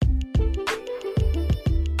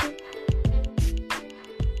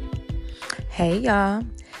Hey y'all,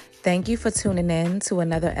 thank you for tuning in to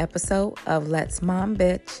another episode of Let's Mom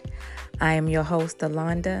Bitch. I am your host,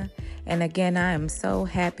 Alonda, and again, I am so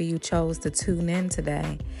happy you chose to tune in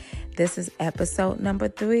today. This is episode number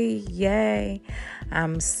 3, yay!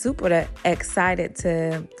 I'm super excited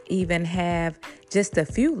to even have just a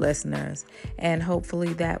few listeners, and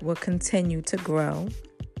hopefully that will continue to grow.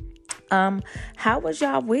 How was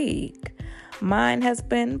y'all week? Mine has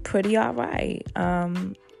been pretty all right.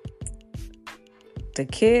 The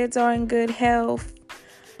kids are in good health.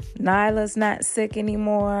 Nyla's not sick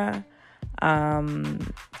anymore.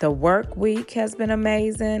 The work week has been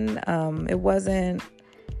amazing. It wasn't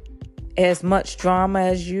as much drama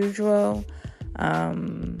as usual.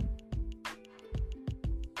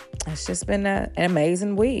 It's just been an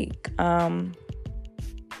amazing week.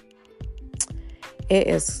 It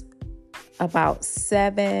is about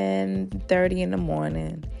 7:30 in the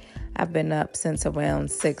morning. I've been up since around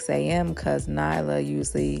 6 a.m. because Nyla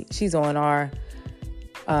she's on our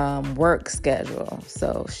work schedule.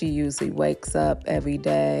 So she usually wakes up every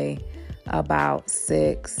day about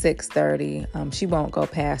 6:30. She won't go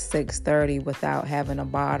past 6:30 without having a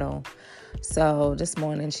bottle. So this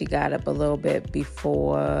morning she got up a little bit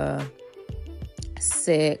before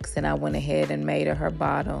 6 and I went ahead and made her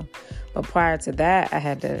bottle. But prior to that, I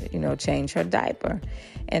had to, change her diaper.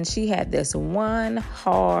 And she had this one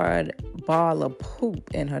hard ball of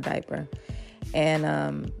poop in her diaper. And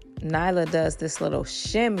Nyla does this little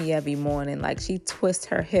shimmy every morning. Like she twists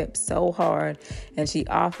her hips so hard. And she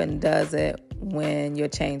often does it when you're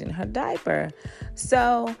changing her diaper.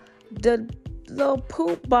 So the little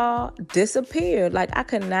poop ball disappeared. Like I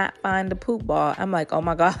could not find the poop ball. I'm like, oh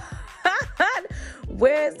my God.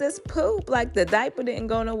 Where's this poop? Like the diaper didn't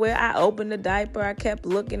go nowhere. I opened the diaper. I kept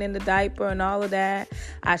looking in the diaper and all of that.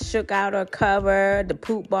 I shook out her cover. The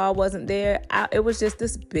poop ball wasn't there. It was just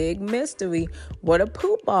this big mystery what a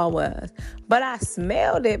poop ball was. But I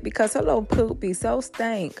smelled it because her little poopy so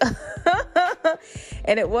stank.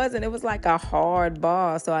 And it wasn't. It was like a hard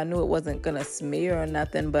ball. So I knew it wasn't going to smear or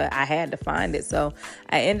nothing. But I had to find it. So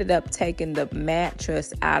I ended up taking the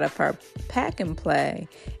mattress out of her pack and play.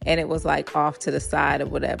 And it was like off to the side or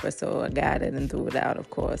whatever. So I got it and threw it out, of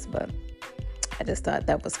course. But I just thought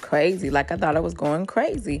that was crazy. Like I thought I was going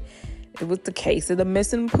crazy. It was the case of the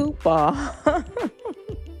missing poop ball.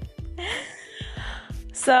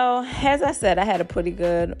 So as I said, I had a pretty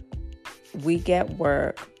good week at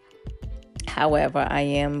work. However, I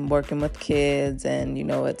am working with kids and,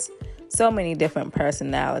 it's so many different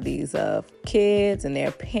personalities of kids and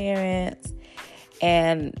their parents.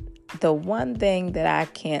 And the one thing that I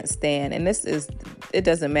can't stand, and it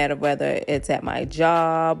doesn't matter whether it's at my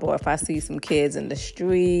job or if I see some kids in the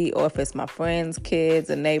street or if it's my friend's kids,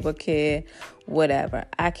 a neighbor kid, whatever.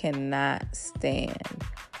 I cannot stand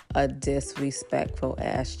a disrespectful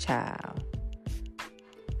ass child.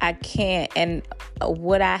 I can't. And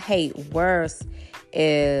what I hate worse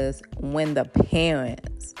is when the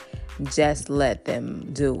parents just let them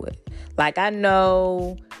do it. Like I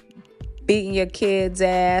know beating your kid's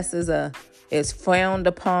ass is frowned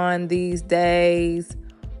upon these days.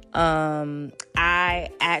 I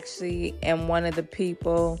actually am one of the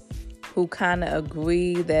people who kind of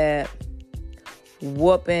agree that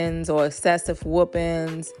whoopings or excessive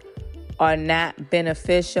whoopings are not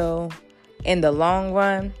beneficial in the long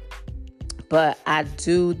run. But I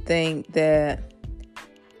do think that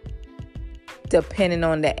depending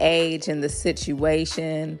on the age and the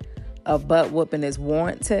situation, a butt whooping is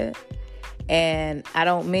warranted. And I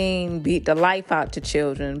don't mean beat the life out to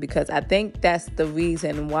children, because I think that's the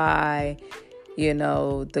reason why,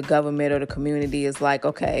 the government or the community is like,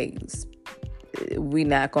 okay, we're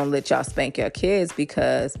not going to let y'all spank your kids,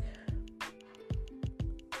 because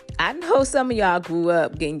I know some of y'all grew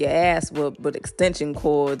up getting your ass whooped with extension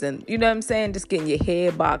cords and, you know what I'm saying, just getting your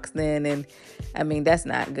head boxed in. And I mean, that's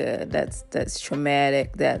not good. That's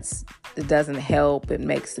traumatic. It doesn't help. It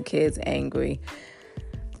makes the kids angry.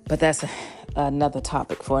 But that's another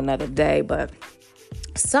topic for another day. But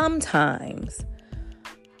sometimes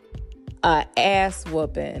a ass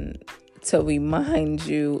whooping to remind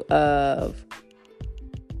you of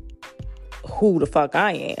who the fuck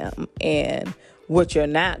I am and what you're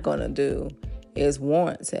not going to do is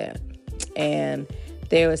warranted. And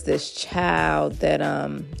there was this child that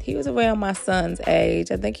he was around my son's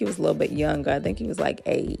age. I think he was a little bit younger. I think he was like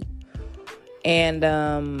 8. And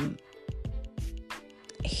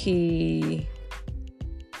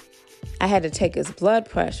I had to take his blood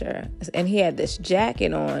pressure, and he had this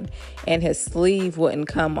jacket on and his sleeve wouldn't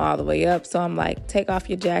come all the way up. So I'm like, take off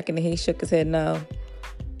your jacket. And he shook his head no.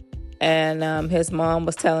 And his mom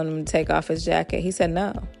was telling him to take off his jacket. He said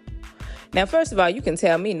no. Now, first of all, you can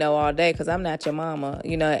tell me no all day because I'm not your mama,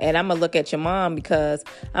 and I'm going to look at your mom because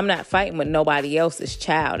I'm not fighting with nobody else's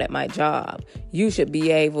child at my job. You should be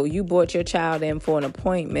able, you brought your child in for an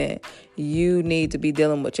appointment. You need to be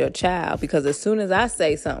dealing with your child because as soon as I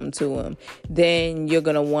say something to him, then you're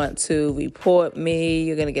going to want to report me.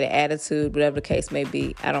 You're going to get an attitude, whatever the case may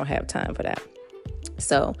be. I don't have time for that.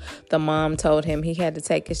 So the mom told him he had to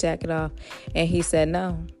take his jacket off, and he said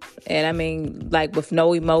no. And I mean, like with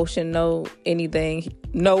no emotion, no anything,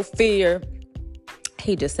 no fear,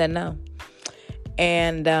 he just said no.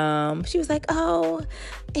 And she was like, oh,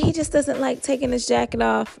 he just doesn't like taking his jacket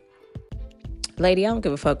off. Lady, I don't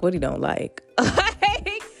give a fuck what he don't like.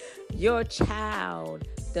 Your child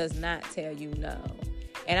does not tell you no.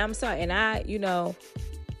 And I'm sorry, and I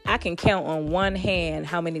can count on one hand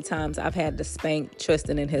how many times I've had to spank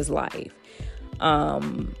Tristan in his life.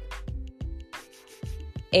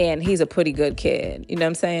 And he's a pretty good kid, you know what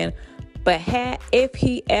I'm saying? But if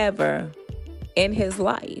he ever in his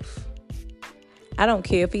life, I don't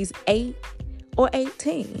care if he's 8 or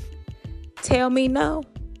 18, tell me no,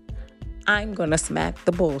 I'm going to smack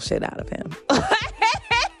the bullshit out of him.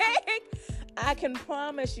 I can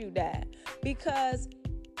promise you that because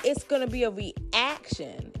it's going to be a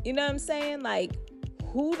reaction. You know what I'm saying? Like,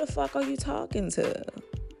 who the fuck are you talking to?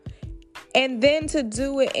 And then to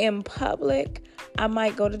do it in public, I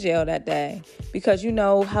might go to jail that day. Because you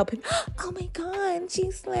know how people, oh my God,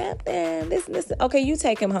 she slapped him. This. Okay, you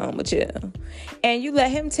take him home with you. And you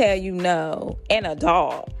let him tell you no, an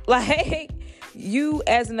adult. Like, you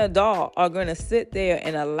as an adult are going to sit there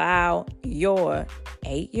and allow your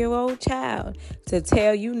 8-year-old child to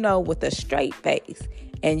tell you no with a straight face.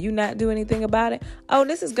 And you not do anything about it. Oh,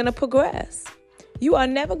 this is going to progress. You are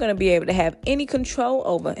never going to be able to have any control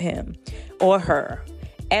over him or her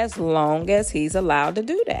as long as he's allowed to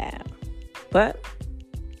do that. But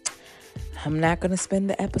I'm not going to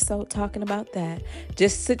spend the episode talking about that.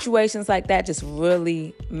 Just situations like that just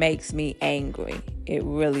really makes me angry. It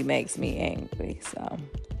really makes me angry. So,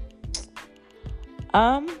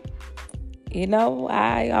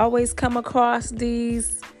 I always come across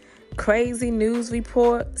these crazy news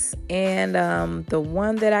reports, and the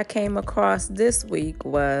one that I came across this week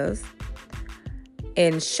was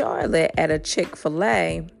in Charlotte at a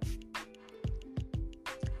Chick-fil-A.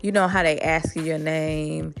 You know how they ask you your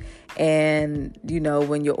name, and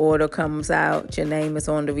when your order comes out, your name is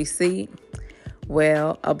on the receipt.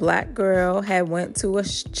 Well, a black girl had went to a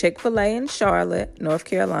Chick-fil-A in Charlotte, North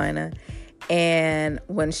Carolina, and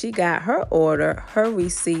when she got her order, her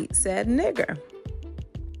receipt said nigger.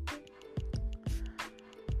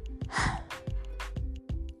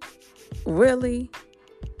 Really,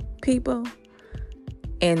 people?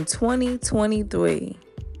 In 2023,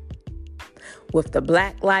 with the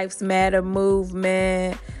Black Lives Matter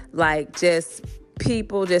movement, like just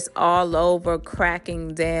people just all over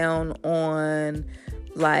cracking down on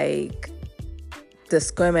like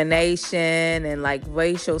discrimination and like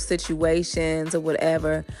racial situations or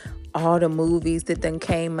whatever. All the movies that then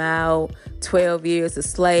came out, 12 Years a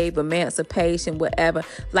Slave, Emancipation, whatever.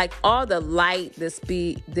 Like all the light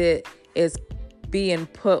that is being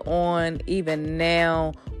put on even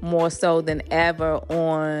now more so than ever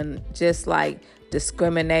on just like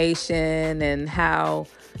discrimination and how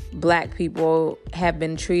black people have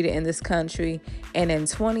been treated in this country. And in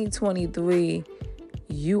 2023,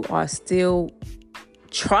 you are still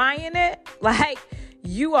trying it? Like,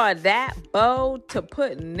 you are that bold to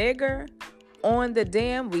put nigger on the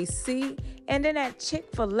damn receipt? And then at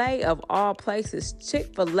Chick-fil-A, of all places,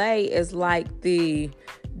 Chick-fil-A is like the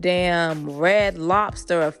damn Red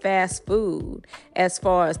Lobster of fast food as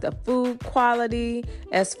far as the food quality,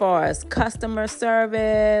 as far as customer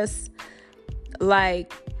service.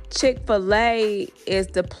 Like, Chick-fil-A is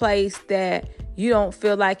the place that you don't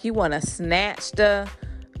feel like you want to snatch the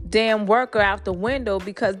damn worker out the window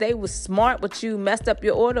because they was smart with you, messed up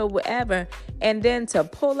your order, whatever. And then to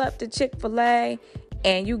pull up to Chick-fil-A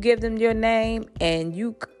and you give them your name and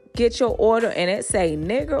you get your order and it say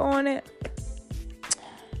nigger on it.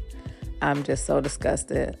 I'm just so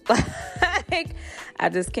disgusted. Like, I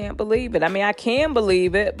just can't believe it. I mean, I can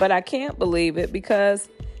believe it, but I can't believe it because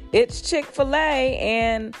it's Chick-fil-A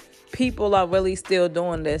and people are really still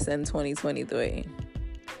doing this in 2023.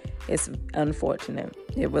 It's unfortunate.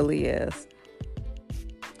 It really is.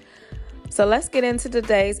 So let's get into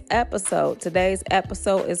today's episode. Today's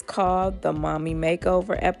episode is called the Mommy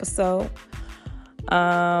Makeover episode.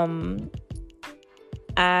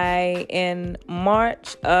 In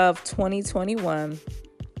March of 2021,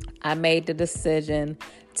 I made the decision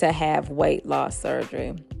to have weight loss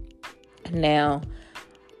surgery. Now,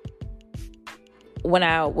 when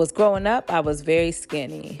I was growing up, I was very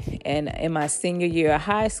skinny. And in my senior year of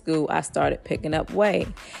high school, I started picking up weight.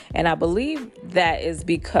 And I believe that is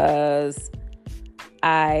because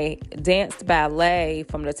I danced ballet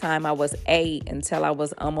from the time I was 8 until I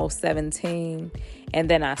was almost 17. And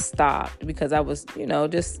then I stopped because I was,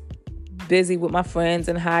 just busy with my friends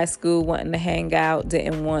in high school, wanting to hang out,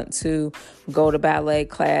 didn't want to go to ballet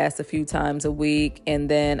class a few times a week. And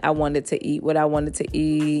then I wanted to eat what I wanted to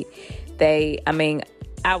eat.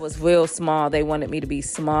 I was real small. They wanted me to be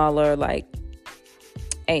smaller, like,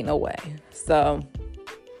 ain't no way. So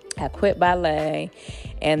I quit ballet,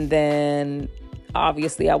 and then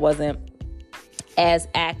obviously I wasn't as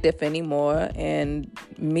active anymore, and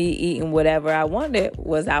me eating whatever I wanted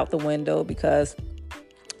was out the window because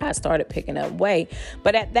I started picking up weight.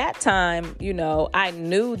 But at that time, I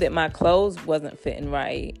knew that my clothes wasn't fitting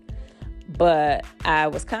right, but I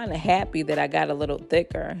was kind of happy that I got a little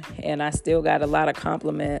thicker, and I still got a lot of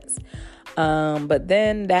compliments. But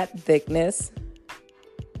then that thickness,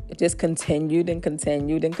 it just continued and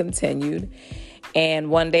continued and continued. And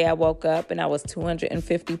one day I woke up and I was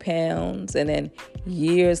 250 pounds. And then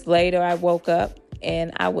years later, I woke up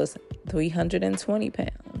and I was 320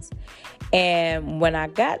 pounds. And when I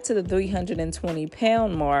got to the 320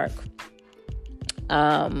 pound mark,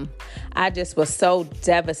 I just was so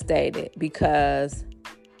devastated because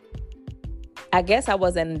I guess I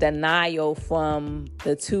was in denial from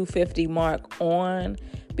the 250 mark on,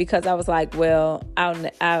 because I was like, well,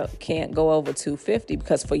 I can't go over 250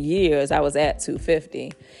 because for years I was at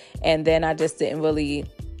 250. And then I just didn't really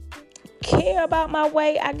care about my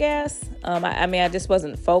weight, I guess. I just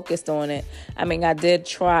wasn't focused on it. I did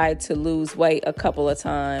try to lose weight a couple of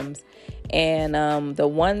times. And the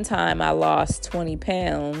one time I lost 20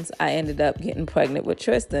 pounds, I ended up getting pregnant with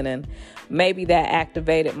Tristan. And maybe that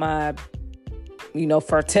activated my,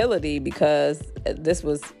 fertility, because this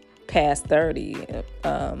was past 30.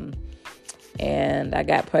 And I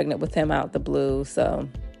got pregnant with him out the blue. So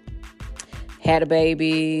had a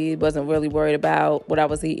baby, wasn't really worried about what I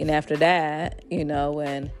was eating after that,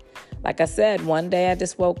 and like I said, one day I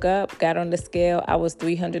just woke up, got on the scale, I was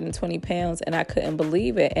 320 pounds, and I couldn't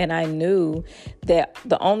believe it. And I knew that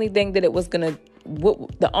the only thing that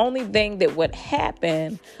would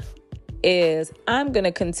happen is I'm going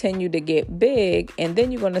to continue to get big, and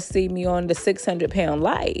then you're going to see me on the 600-pound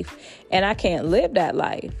life, and I can't live that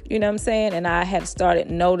life. You know what I'm saying? And I had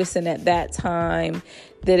started noticing at that time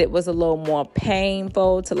that it was a little more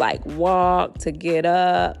painful to walk, to get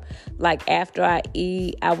up. Like after I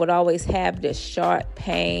eat, I would always have this sharp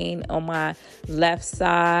pain on my left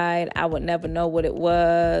side. I would never know what it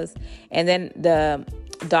was. And then the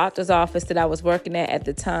doctor's office that I was working at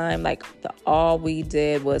the time, all we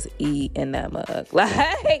did was eat in that mug.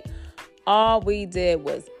 All we did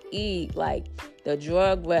was eat. The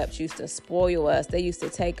drug reps used to spoil us. They used to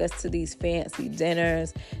take us to these fancy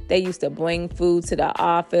dinners. They used to bring food to the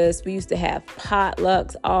office. We used to have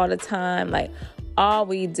potlucks all the time. All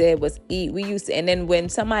we did was eat. And then when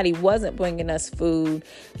somebody wasn't bringing us food,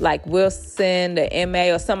 we'll send a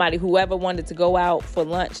MA or somebody, whoever wanted to go out for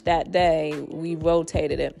lunch that day, we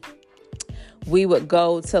rotated it. We would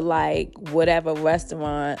go to whatever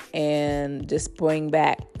restaurant and just bring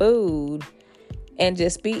back food and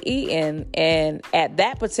just be eating. And at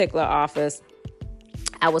that particular office,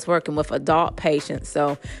 I was working with adult patients.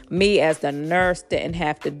 So me as the nurse didn't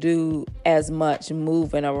have to do as much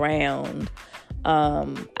moving around.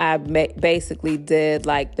 I basically did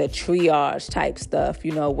the triage type stuff,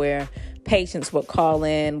 where patients would call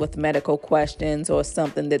in with medical questions or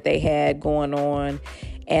something that they had going on.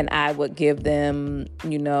 And I would give them,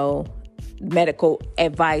 medical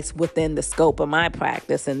advice within the scope of my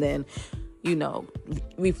practice, and then,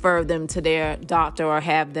 refer them to their doctor or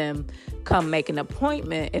have them come make an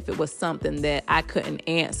appointment if it was something that I couldn't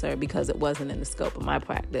answer because it wasn't in the scope of my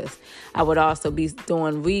practice. I would also be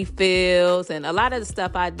doing refills, and a lot of the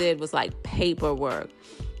stuff I did was paperwork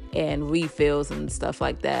and refills and stuff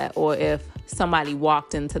like that. Or if somebody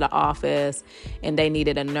walked into the office and they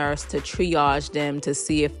needed a nurse to triage them to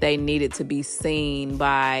see if they needed to be seen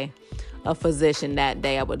by a physician that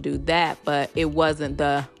day, I would do that. But it wasn't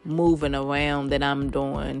the moving around that I'm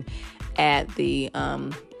doing at the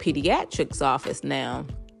pediatrics office now.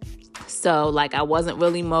 So I wasn't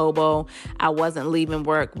really mobile. I wasn't leaving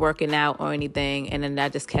work, working out or anything. And then I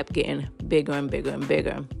just kept getting bigger and bigger and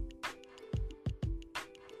bigger.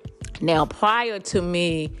 Now, prior to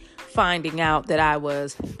me finding out that I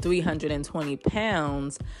was 320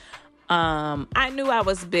 pounds, I knew I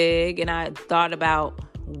was big, and I thought about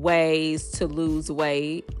ways to lose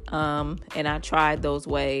weight. And I tried those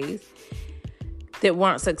ways. that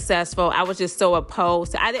weren't successful. I was just so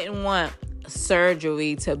opposed. I didn't want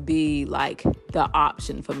surgery to be like the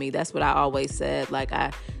option for me. That's what I always said. Like,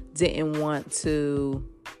 I didn't want to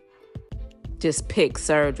just pick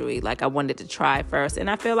surgery. Like, I wanted to try first. And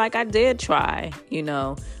I feel like I did try,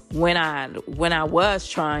 when I was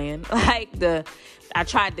trying. I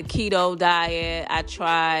tried the keto diet. I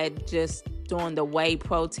tried just doing the whey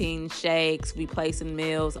protein shakes, replacing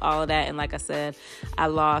meals, all of that. And like I said,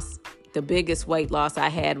 the biggest weight loss I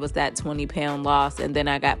had was that 20-pound loss. And then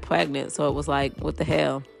I got pregnant. So it was like, what the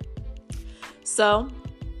hell? So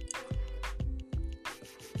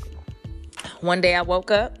one day I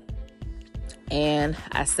woke up and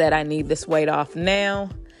I said, I need this weight off now.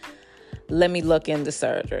 Let me look into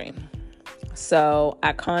surgery. So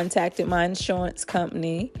I contacted my insurance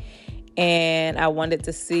company and I wanted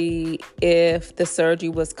to see if the surgery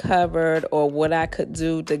was covered or what I could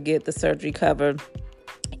do to get the surgery covered.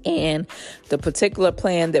 And the particular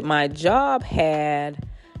plan that my job had,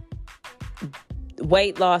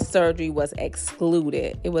 weight loss surgery was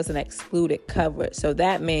excluded. It was an excluded coverage. So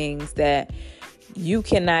that means that you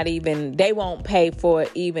cannot even, they won't pay for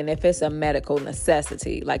it even if it's a medical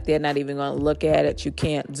necessity. Like, they're not even going to look at it. You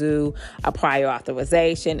can't do a prior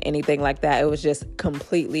authorization, anything like that. It was just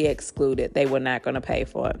completely excluded. They were not going to pay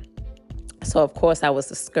for it. So, of course, I was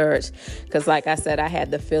discouraged because, like I said, I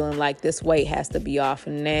had the feeling like this weight has to be off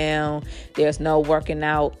now. There's no working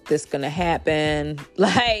out that's going to happen.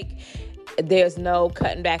 Like, there's no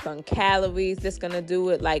cutting back on calories that's going to do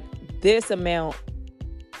it. Like, this amount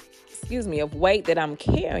of weight that I'm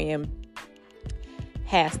carrying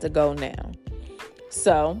has to go now.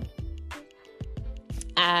 So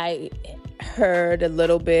I heard a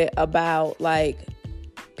little bit about like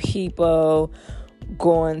people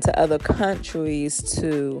going to other countries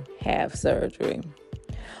to have surgery.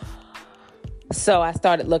 So I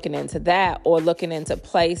started looking into that, or looking into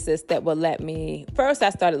places that would let me, first I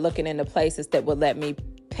started looking into places that would let me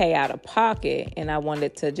pay out of pocket, and I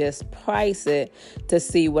wanted to just price it to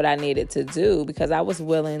see what I needed to do, because I was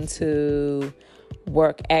willing to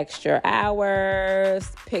work extra hours,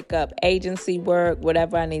 pick up agency work,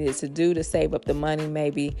 whatever I needed to do to save up the money.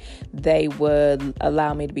 Maybe they would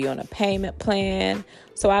allow me to be on a payment plan.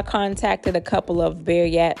 So I contacted a couple of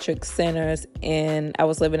bariatric centers I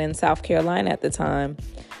was living in South Carolina at the time.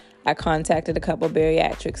 I contacted a couple of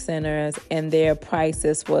bariatric centers, and their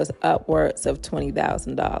prices was upwards of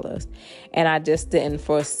 $20,000. And I just didn't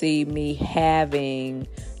foresee me having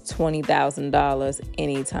 $20,000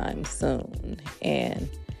 anytime soon. And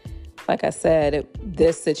like I said,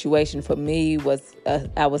 this situation for me was,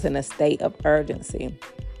 I was in a state of urgency.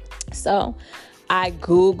 So I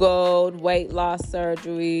Googled weight loss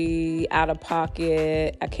surgery out of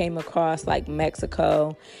pocket. I came across like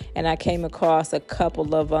Mexico, and I came across a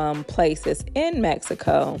couple of places in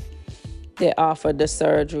Mexico that offered the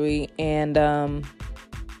surgery. And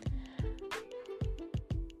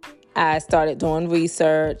I started doing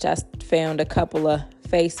research. I found a couple of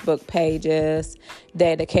Facebook pages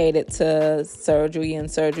dedicated to surgery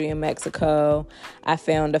in Mexico. I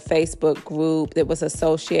found a Facebook group that was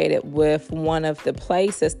associated with one of the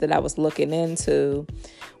places that I was looking into,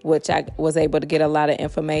 which I was able to get a lot of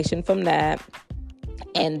information from that.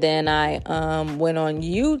 And then I went on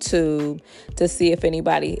YouTube to see if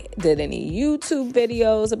anybody did any YouTube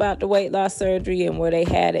videos about the weight loss surgery and where they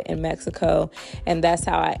had it in Mexico. And that's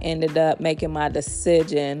how I ended up making my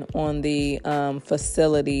decision on the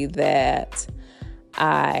facility that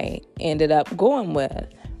I ended up going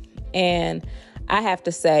with. And I have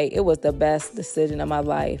to say, it was the best decision of my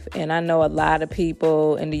life. And I know a lot of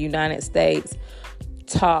people in the United States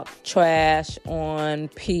talk trash on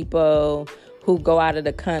people who go out of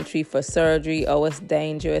the country for surgery. Oh, it's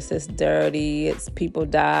dangerous, it's dirty, it's people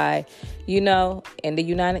die. In the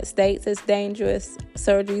United States, it's dangerous.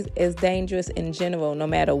 Surgery is dangerous in general, no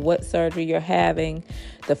matter what surgery you're having.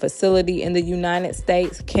 The facility in the United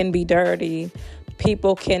States can be dirty.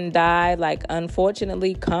 People can die. Like,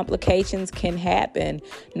 unfortunately, complications can happen,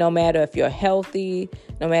 no matter if you're healthy,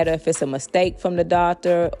 no matter if it's a mistake from the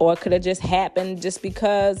doctor, or it could have just happened just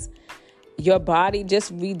because your body just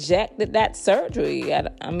rejected that surgery. I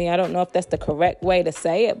don't know if that's the correct way to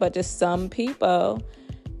say it, but just some people,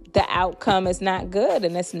 the outcome is not good,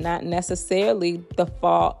 and it's not necessarily the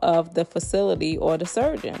fault of the facility or the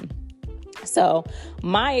surgeon. So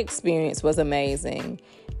my experience was amazing.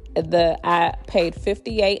 I paid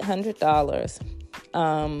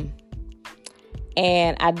 $5,800,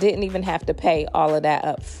 and I didn't even have to pay all of that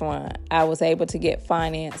up front. I was able to get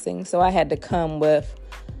financing, so I had to come with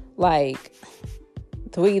like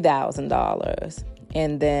 $3,000.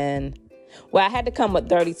 And then, Well, I had to come with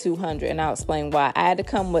 $3,200, and I'll explain why. I had to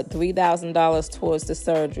come with $3,000 towards the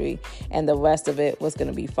surgery, and the rest of it was going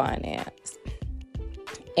to be financed.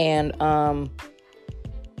 And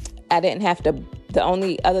I didn't have to. The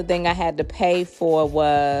only other thing I had to pay for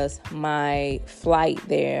was my flight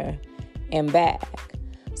there and back.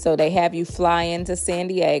 So they have you fly into San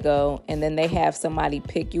Diego, and then they have somebody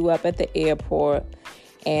pick you up at the airport,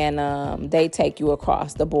 and they take you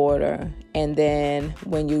across the border. And then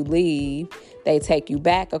when you leave, they take you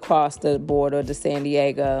back across the border to San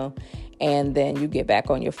Diego, and then you get back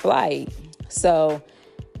on your flight. So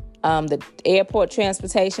the airport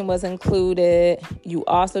transportation was included. You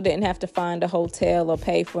also didn't have to find a hotel or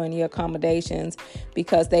pay for any accommodations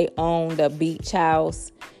because they owned a beach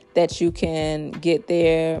house that you can get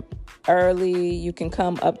there early. You can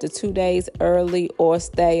come up to 2 days early or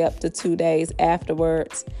stay up to 2 days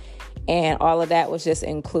afterwards. And all of that was just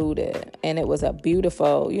included. And it was a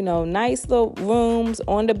beautiful, nice little rooms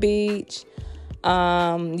on the beach.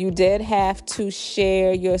 You did have to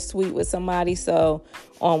share your suite with somebody. So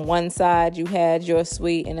on one side you had your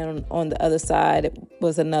suite, and then on the other side it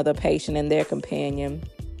was another patient and their companion.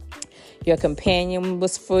 Your companion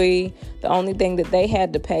was free. The only thing that they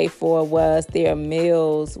had to pay for was their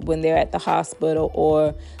meals when they're at the hospital,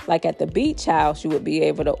 or like at the beach house, you would be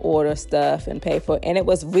able to order stuff and pay for it. And it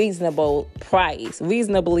was reasonably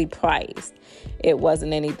priced. It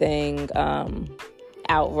wasn't anything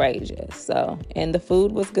outrageous. So, and the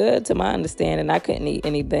food was good to my understanding. I couldn't eat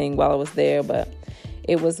anything while I was there, but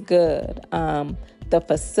it was good. The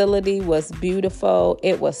facility was beautiful.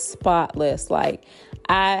 It was spotless. Like,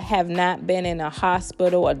 I have not been in a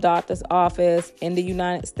hospital or doctor's office in the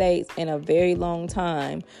United States in a very long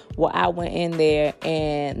time. Well, I went in there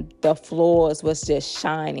and the floors was just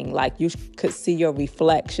shining. Like, you could see your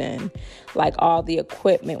reflection. Like, all the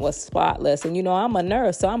equipment was spotless. And, I'm a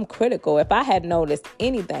nurse, so I'm critical. If I had noticed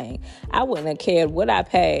anything, I wouldn't have cared what I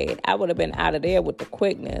paid. I would have been out of there with the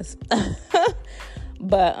quickness.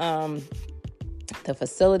 But, the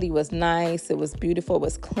facility was nice. It was beautiful. It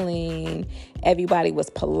was clean. Everybody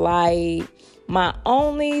was polite. My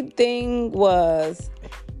only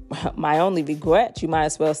regret, you might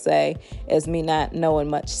as well say, is me not knowing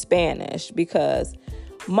much Spanish, because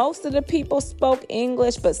most of the people spoke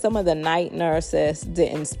English, but some of the night nurses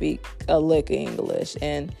didn't speak a lick of English.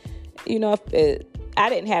 And, I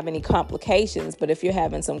didn't have any complications, but if you're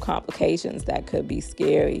having some complications, that could be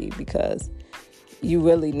scary, because you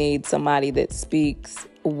really need somebody that speaks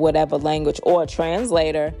whatever language, or a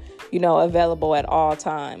translator, available at all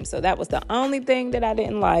times. So that was the only thing that I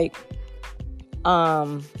didn't like.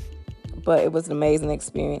 But it was an amazing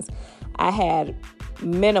experience. I had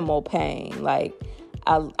minimal pain. Like,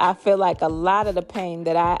 I feel like a lot of the pain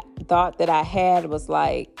that I thought that I had was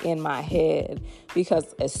like in my head,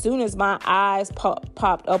 because as soon as my eyes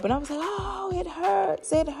popped open, I was like, oh, it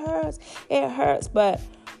hurts. But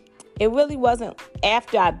it really wasn't,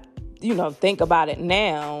 after I, think about it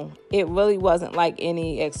now, it really wasn't like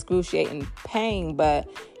any excruciating pain. But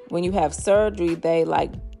when you have surgery, they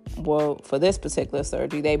for this particular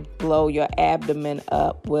surgery, they blow your abdomen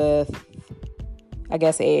up with, I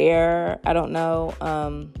guess, air. I don't know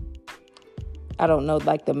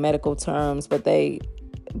like the medical terms, but they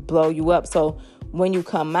blow you up. So when you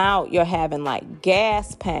come out, you're having like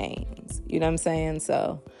gas pains. You know what I'm saying?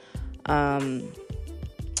 So,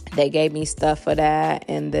 they gave me stuff for that,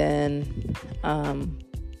 and then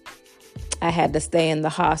I had to stay in the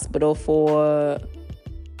hospital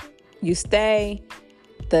you stay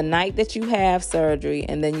the night that you have surgery,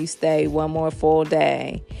 and then you stay one more full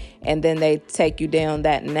day, and then they take you down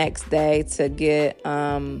that next day to get,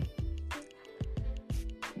 I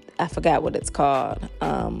forgot what it's called,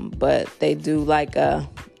 but they do like a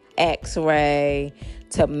x-ray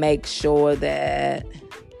to make sure that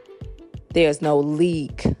there's no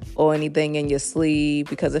leak or anything in your sleeve,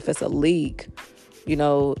 because if it's a leak,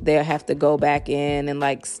 they'll have to go back in and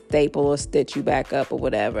like staple or stitch you back up or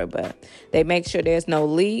whatever. But they make sure there's no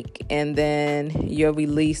leak, and then you're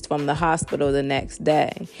released from the hospital the next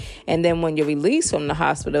day. And then when you're released from the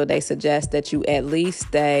hospital, they suggest that you at least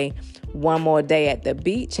stay one more day at the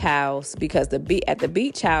beach house, because at the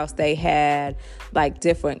beach house they had like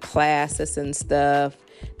different classes and stuff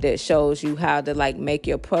that shows you how to like make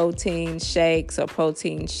your protein shakes or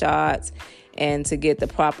protein shots, and to get the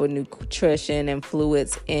proper nutrition and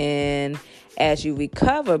fluids in as you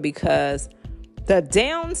recover. Because the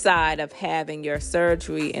downside of having your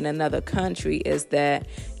surgery in another country is that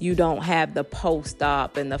you don't have the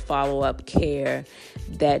post-op and the follow-up care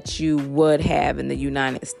that you would have in the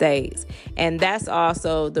United States. And that's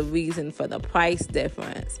also the reason for the price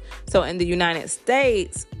difference. So in the United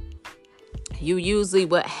States, You usually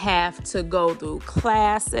would have to go through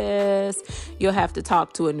classes. You'll have to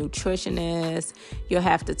talk to a nutritionist. You'll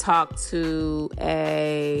have to talk to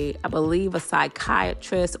I believe, a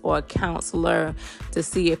psychiatrist or a counselor to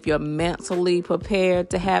see if you're mentally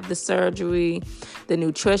prepared to have the surgery. The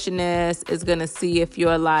nutritionist is going to see if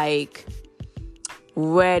you're like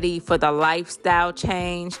ready for the lifestyle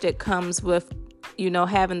change that comes with,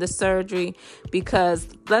 having the surgery. Because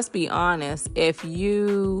let's be honest, if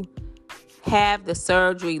you have the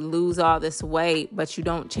surgery, lose all this weight, but you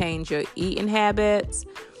don't change your eating habits,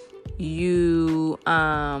 you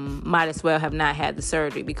might as well have not had the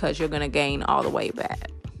surgery, because you're going to gain all the weight back.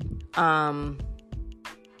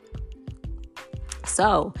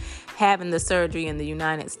 So having the surgery in the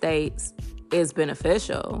United States is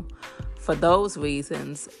beneficial for those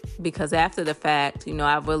reasons, because after the fact,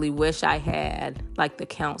 I really wish I had like the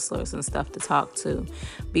counselors and stuff to talk to,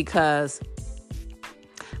 because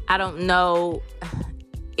I don't know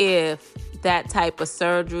if that type of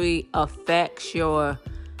surgery affects your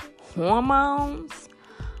hormones,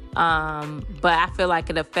 but I feel like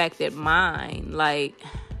it affected mine. Like,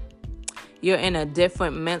 you're in a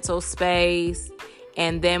different mental space,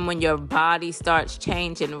 and then when your body starts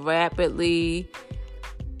changing rapidly,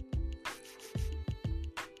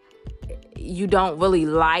 you don't really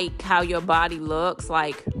like how your body looks.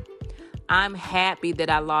 Like, I'm happy that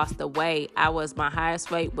I lost the weight. My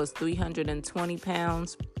highest weight was 320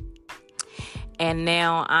 pounds. And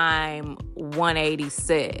now I'm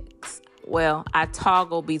 186. Well, I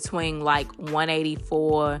toggle between like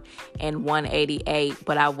 184 and 188,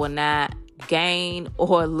 but I will not gain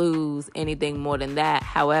or lose anything more than that.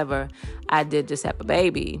 However, I did just have a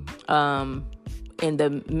baby in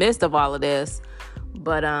the midst of all of this.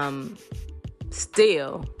 But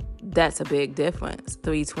still, that's a big difference,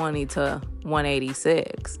 320 to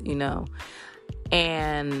 186,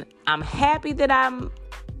 And I'm happy that I'm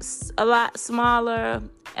a lot smaller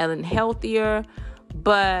and healthier,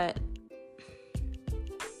 but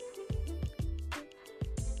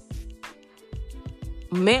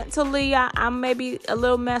mentally, I'm maybe a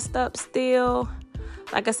little messed up still.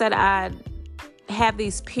 Like I said, I have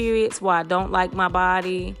these periods where I don't like my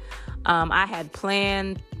body. I had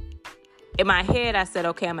planned. In my head, I said,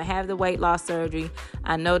 okay, I'm going to have the weight loss surgery.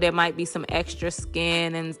 I know there might be some extra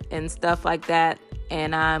skin and stuff like that.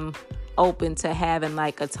 And I'm open to having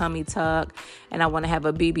like a tummy tuck. And I want to have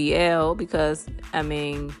a BBL because, I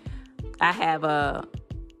have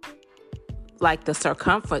like the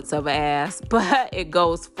circumference of an ass, but it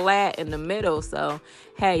goes flat in the middle. So,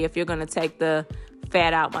 hey, if you're going to take the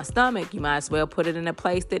fat out my stomach, you might as well put it in a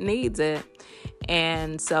place that needs it.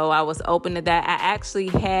 And so I was open to that. I actually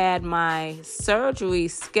had my surgery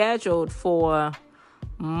scheduled for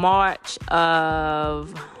March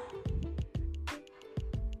of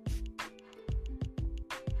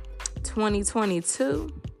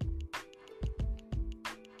 2022.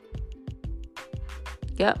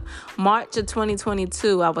 Yep. March of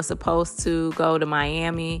 2022, I was supposed to go to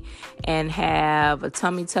Miami and have a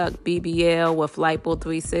tummy tuck BBL with Lipo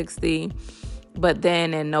 360. But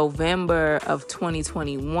then in November of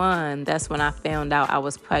 2021, that's when I found out I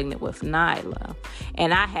was pregnant with Nyla.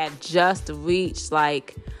 And I had just reached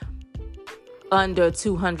like under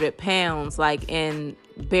 200 pounds. Like, in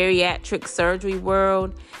bariatric surgery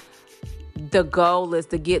world, the goal is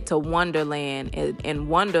to get to Wonderland. And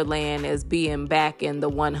Wonderland is being back in the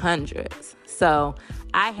 100s. So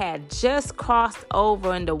I had just crossed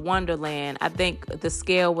over into Wonderland. I think the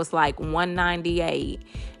scale was like 198.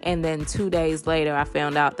 And then 2 days later, I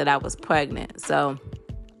found out that I was pregnant. So,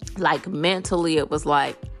 like, mentally, it was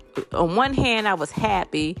like, on one hand, I was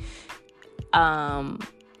happy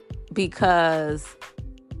because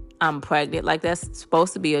I'm pregnant. Like, that's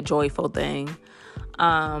supposed to be a joyful thing.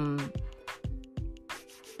 On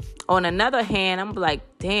another hand, I'm like,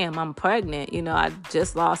 damn, I'm pregnant. I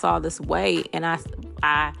just lost all this weight. And I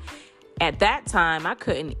at that time, I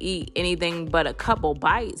couldn't eat anything but a couple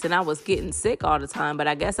bites, and I was getting sick all the time. But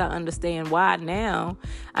I guess I understand why now.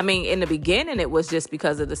 In the beginning, it was just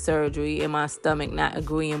because of the surgery and my stomach not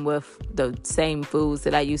agreeing with the same foods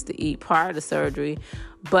that I used to eat prior to surgery.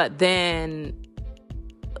 But then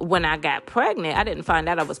when I got pregnant, I didn't find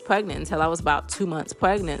out I was pregnant until I was about 2 months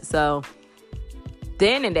pregnant. So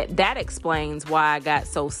then that explains why I got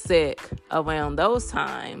so sick around those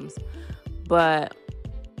times. But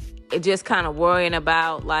it just kind of worrying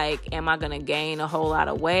about, like, am I going to gain a whole lot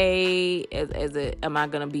of weight? Am I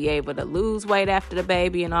going to be able to lose weight after the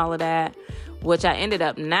baby and all of that? Which I ended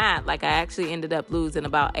up not. Like, I actually ended up losing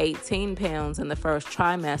about 18 pounds in the first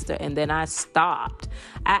trimester, and then I stopped.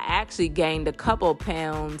 I actually gained a couple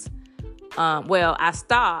pounds I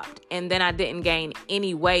stopped, and then I didn't gain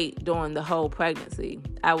any weight during the whole pregnancy.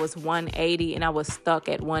 I was 180, and I was stuck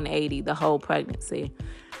at 180 the whole pregnancy.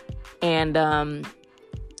 And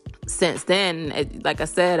since then, like I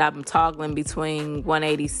said, I'm toggling between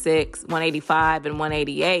 186, 185, and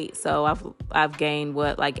 188. So I've gained,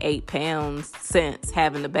 8 pounds since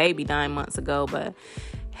having the baby 9 months ago. But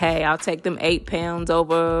hey, I'll take them 8 pounds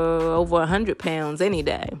over 100 pounds any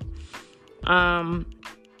day.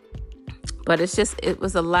 But it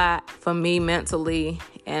was a lot for me mentally.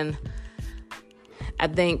 And I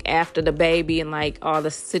think after the baby and all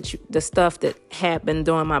the stuff that happened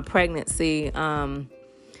during my pregnancy,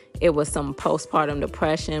 it was some postpartum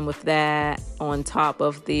depression with that, on top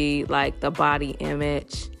of the body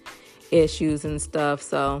image issues and stuff.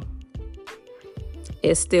 So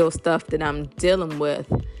it's still stuff that I'm dealing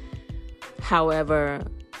with. However,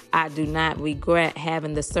 I do not regret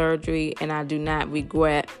having the surgery, and I do not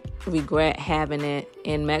regret having it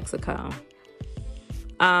in Mexico.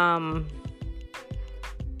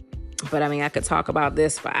 But I could talk about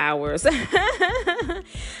this for hours.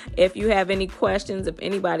 If you have any questions, if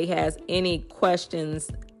anybody has any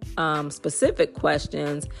questions, specific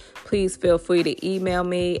questions, please feel free to email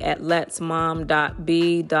me at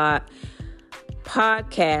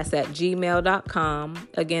letsmom.b.podcast@gmail.com.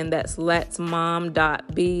 Again, that's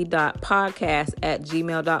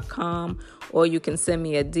letsmom.b.podcast@gmail.com. Or you can send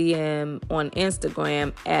me a DM on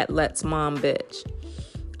Instagram at letsmombitch.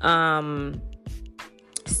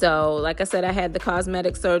 So, like I said, I had the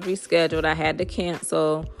cosmetic surgery scheduled. I had to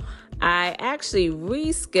cancel. I actually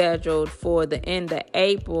rescheduled for the end of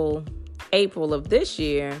April of this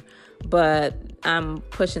year, but I'm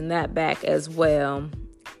pushing that back as well.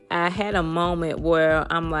 I had a moment where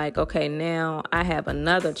I'm like, okay, now I have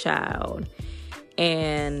another child.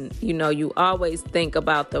 And, you always think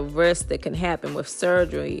about the risk that can happen with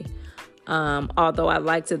surgery. Although I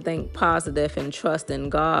like to think positive and trust in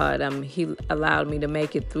God, He allowed me to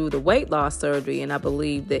make it through the weight loss surgery, and I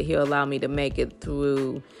believe that He'll allow me to make it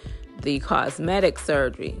through the cosmetic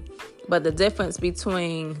surgery. But the difference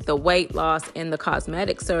between the weight loss and the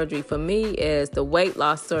cosmetic surgery for me is the weight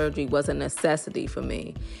loss surgery was a necessity for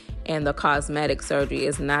me, and the cosmetic surgery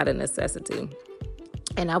is not a necessity.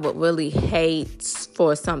 And I would really hate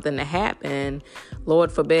for something to happen. Lord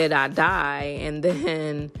forbid I die, and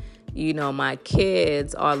then my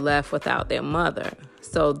kids are left without their mother.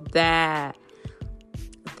 So that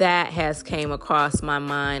has came across my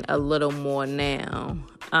mind a little more now.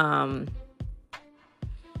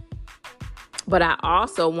 But I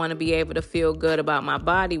also want to be able to feel good about my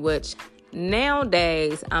body, which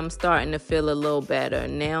nowadays I'm starting to feel a little better.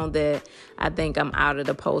 Now that I think I'm out of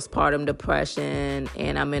the postpartum depression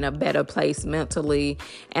and I'm in a better place mentally.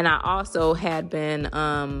 And I also had been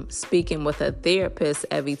speaking with a therapist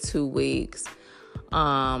every 2 weeks,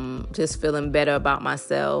 just feeling better about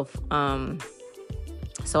myself.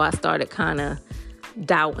 So I started kind of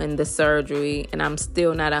doubting the surgery, and I'm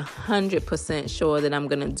still not 100% sure that I'm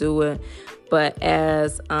going to do it. But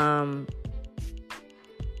as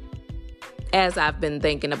I've been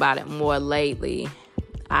thinking about it more lately,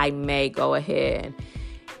 I may go ahead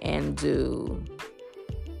and do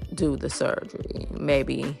the surgery,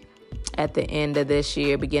 maybe at the end of this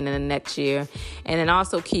year, beginning of next year. And then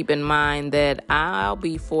also keep in mind that I'll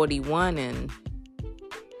be 41 in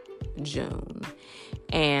June,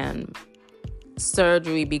 and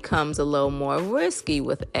surgery becomes a little more risky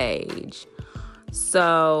with age.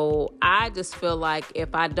 So I just feel like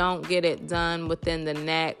if I don't get it done within the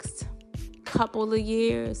next couple of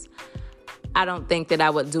years, I don't think that I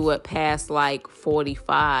would do it past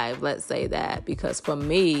 45, let's say that. Because for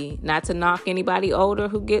me, not to knock anybody older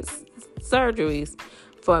who gets surgeries,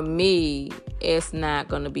 for me, it's not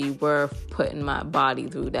going to be worth putting my body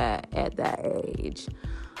through that at that age.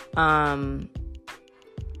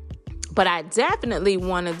 But I definitely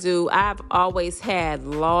want to I've always had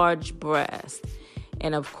large breasts.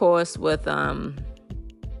 And of course, with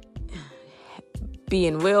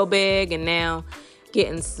being real big and now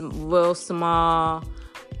getting real small,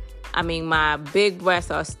 my big breasts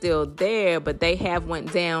are still there, but they have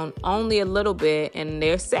went down only a little bit and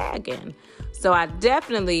they're sagging. So I'm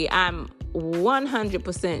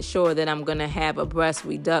 100% sure that I'm going to have a breast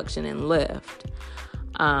reduction and lift.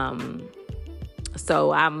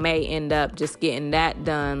 So I may end up just getting that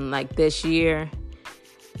done this year.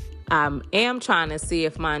 I am trying to see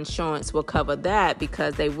if my insurance will cover that,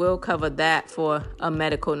 because they will cover that for a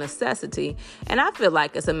medical necessity. And I feel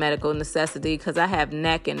like it's a medical necessity because I have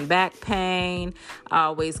neck and back pain. I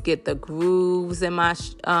always get the grooves in my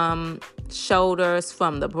shoulders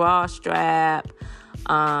from the bra strap.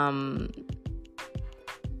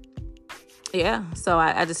 yeah, so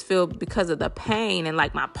I just feel because of the pain and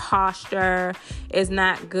like my posture is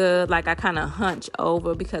not good. Like I kind of hunch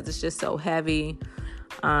over because it's just so heavy.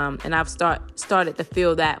 And I've started to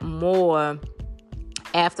feel that more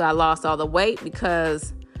after I lost all the weight,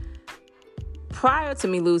 because prior to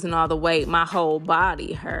me losing all the weight, my whole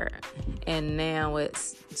body hurt. And now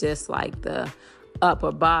it's just like the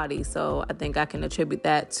upper body. So I think I can attribute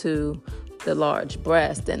that to the large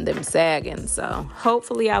breast and them sagging. So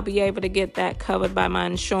hopefully I'll be able to get that covered by my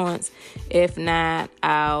insurance. If not,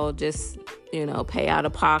 I'll just, pay out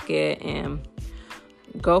of pocket and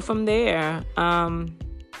go from there.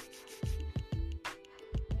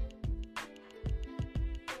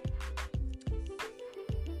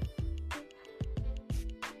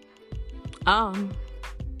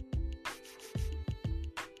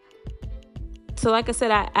 So like I said,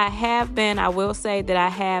 I will say that I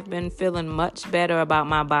have been feeling much better about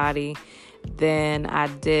my body than I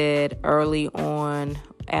did early on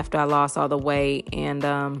after I lost all the weight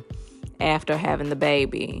and after having the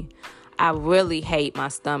baby. I really hate my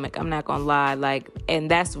stomach. I'm not gonna lie. And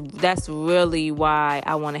that's really why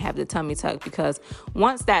I want to have the tummy tuck, because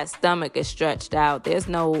once that stomach is stretched out, there's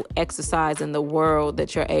no exercise in the world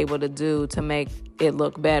that you're able to do to make it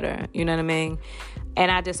look better. You know what I mean? And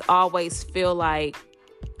I just always feel like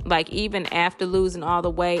even after losing all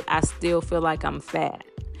the weight, I still feel like I'm fat.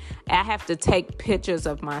 I have to take pictures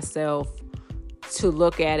of myself to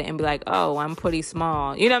look at it and be like, oh, I'm pretty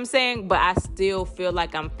small. You know what I'm saying? But I still feel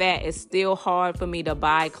like I'm fat. It's still hard for me to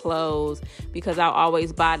buy clothes because I'll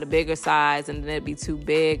always buy the bigger size and then it'd be too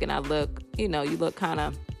big. And I look, you look kind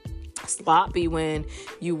of sloppy when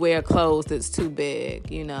you wear clothes that's too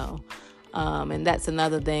big, And that's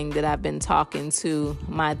another thing that I've been talking to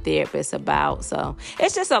my therapist about. So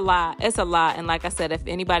it's just a lot. It's a lot. And like I said, if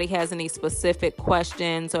anybody has any specific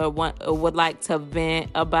questions or would like to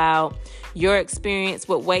vent about your experience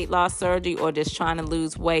with weight loss surgery or just trying to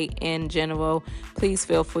lose weight in general, please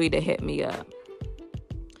feel free to hit me up.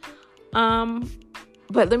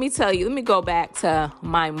 But let me go back to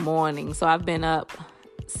my morning. So I've been up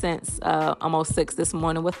since almost 6 this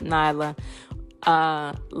morning with Nyla.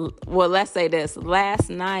 Let's say this. Last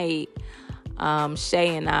night,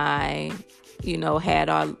 Shay and I, had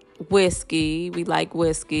our whiskey. We like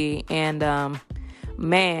whiskey. And,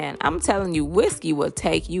 man, I'm telling you, whiskey will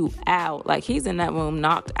take you out. Like, he's in that room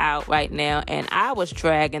knocked out right now. And I was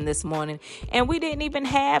dragging this morning. And we didn't even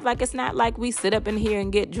have, it's not like we sit up in here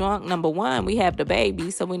and get drunk. Number one, we have the baby,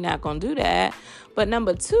 so we're not going to do that. But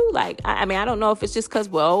number two, I don't know if it's just because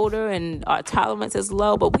we're older and our tolerance is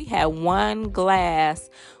low, but we had one glass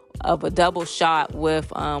of a double shot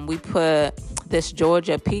with, we put this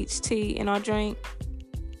Georgia peach tea in our drink,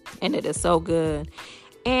 and it is so good.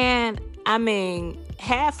 And,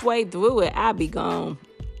 halfway through it, I'll be gone.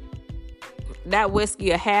 That whiskey,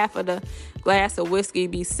 a half of the glass of whiskey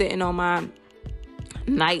be sitting on my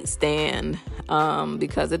nightstand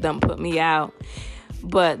because it done put me out.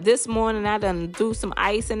 But this morning, I done threw some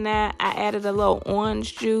ice in that. I added a little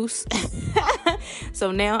orange juice.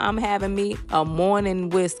 So now I'm having me a morning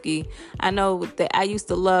whiskey. I know that I used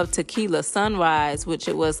to love tequila sunrise, which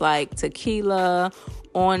it was like tequila,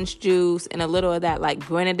 orange juice, and a little of that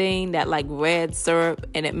grenadine, that red syrup,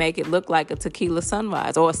 and it make it look like a tequila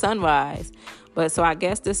sunrise or a sunrise. But so I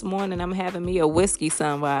guess this morning I'm having me a whiskey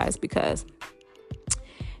sunrise because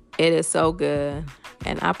it is so good.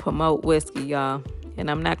 And I promote whiskey, y'all. And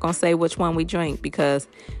I'm not going to say which one we drink because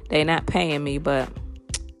they not paying me, but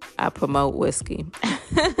I promote whiskey.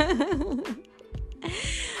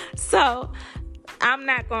 So I'm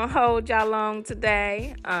not going to hold y'all long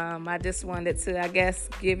today. I just wanted to,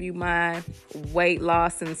 give you my weight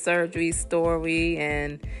loss and surgery story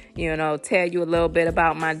and, tell you a little bit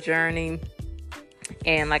about my journey.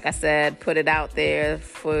 And like I said, put it out there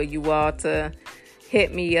for you all to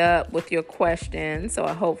hit me up with your questions. So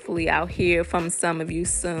hopefully I'll hear from some of you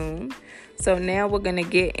soon. So now we're going to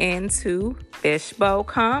get into Fishbowl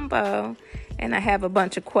Combo. And I have a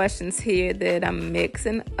bunch of questions here that I'm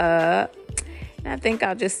mixing up. And I think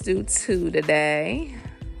I'll just do 2 today.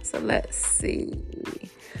 So let's see.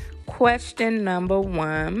 Question number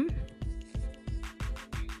 1.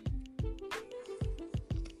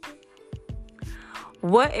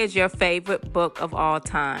 What is your favorite book of all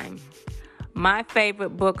time? My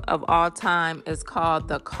favorite book of all time is called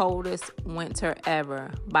The Coldest Winter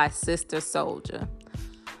Ever by Sister Soldier.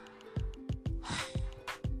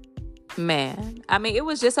 Man, it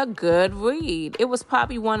was just a good read. It was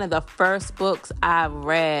probably one of the first books I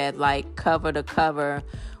read, cover to cover,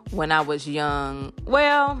 when I was young.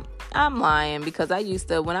 Well, I'm lying because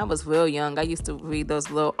when I was real young, I used to read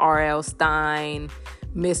those little R.L. Stein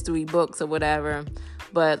mystery books or whatever.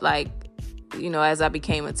 But like, as I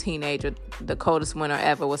became a teenager, The Coldest Winter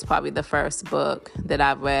Ever was probably the first book that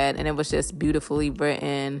I read, and it was just beautifully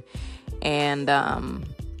written. And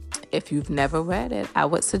if you've never read it, I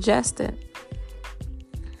would suggest it.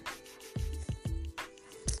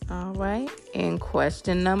 All right, and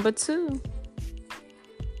question number 2.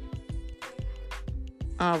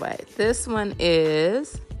 All right, this one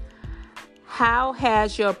is, how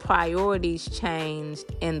has your priorities changed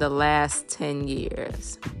in the last 10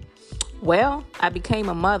 years? Well, I became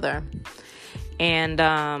a mother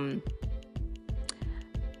and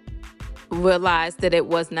realized that it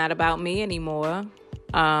was not about me anymore.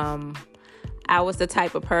 I was the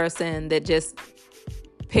type of person that just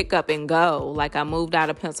pick up and go. Like, I moved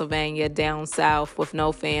out of Pennsylvania down south with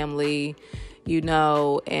no family,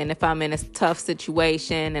 and if I'm in a tough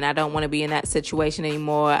situation and I don't want to be in that situation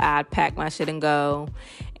anymore, I'd pack my shit and go.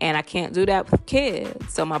 And I can't do that with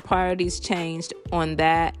kids. So my priorities changed on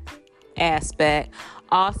that aspect.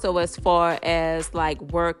 Also, as far as like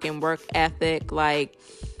work and work ethic, like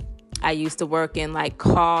I used to work in like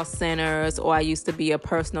call centers, or I used to be a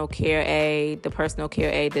personal care aide. The personal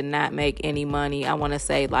care aide did not make any money. I want to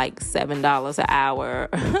say like $7 an hour.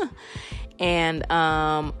 And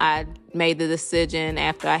I made the decision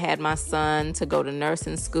after I had my son to go to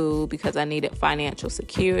nursing school because I needed financial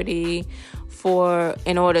security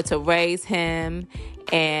in order to raise him,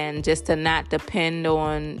 and just to not depend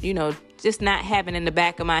on, just not having in the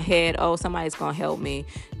back of my head, oh, somebody's going to help me,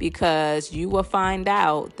 because you will find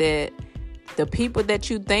out that the people that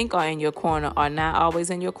you think are in your corner are not always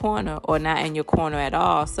in your corner, or not in your corner at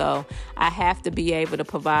all. So I have to be able to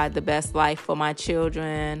provide the best life for my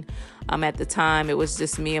children. At the time, it was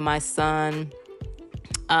just me and my son.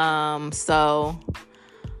 So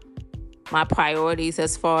my priorities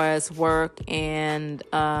as far as work and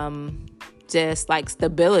just like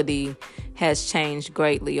stability has changed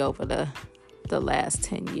greatly over the last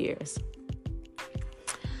 10 years.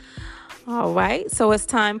 All right, so it's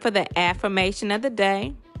time for the affirmation of the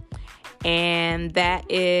day. And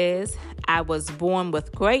that is, I was born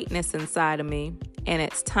with greatness inside of me, and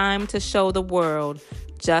it's time to show the world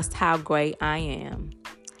just how great I am.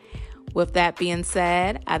 With that being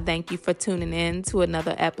said, I thank you for tuning in to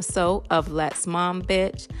another episode of Let's Mom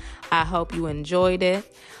Bitch. I hope you enjoyed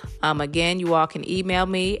it. Again, you all can email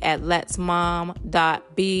me at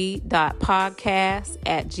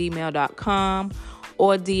letsmom.b.podcast@gmail.com,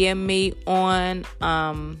 or DM me on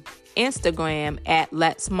Instagram at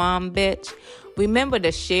Let's Mom Bitch. Remember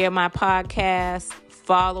to share my podcast,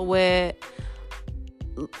 follow it,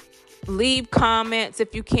 leave comments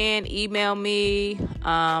if you can, email me.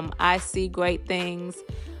 I see great things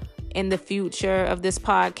in the future of this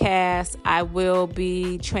podcast. I will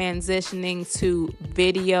be transitioning to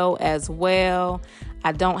video as well.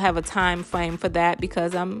 I don't have a time frame for that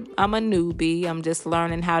because I'm a newbie. I'm just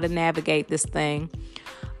learning how to navigate this thing.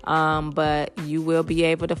 But you will be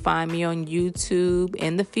able to find me on YouTube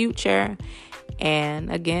in the future.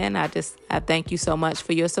 And again, I thank you so much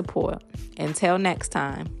for your support. Until next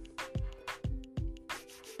time.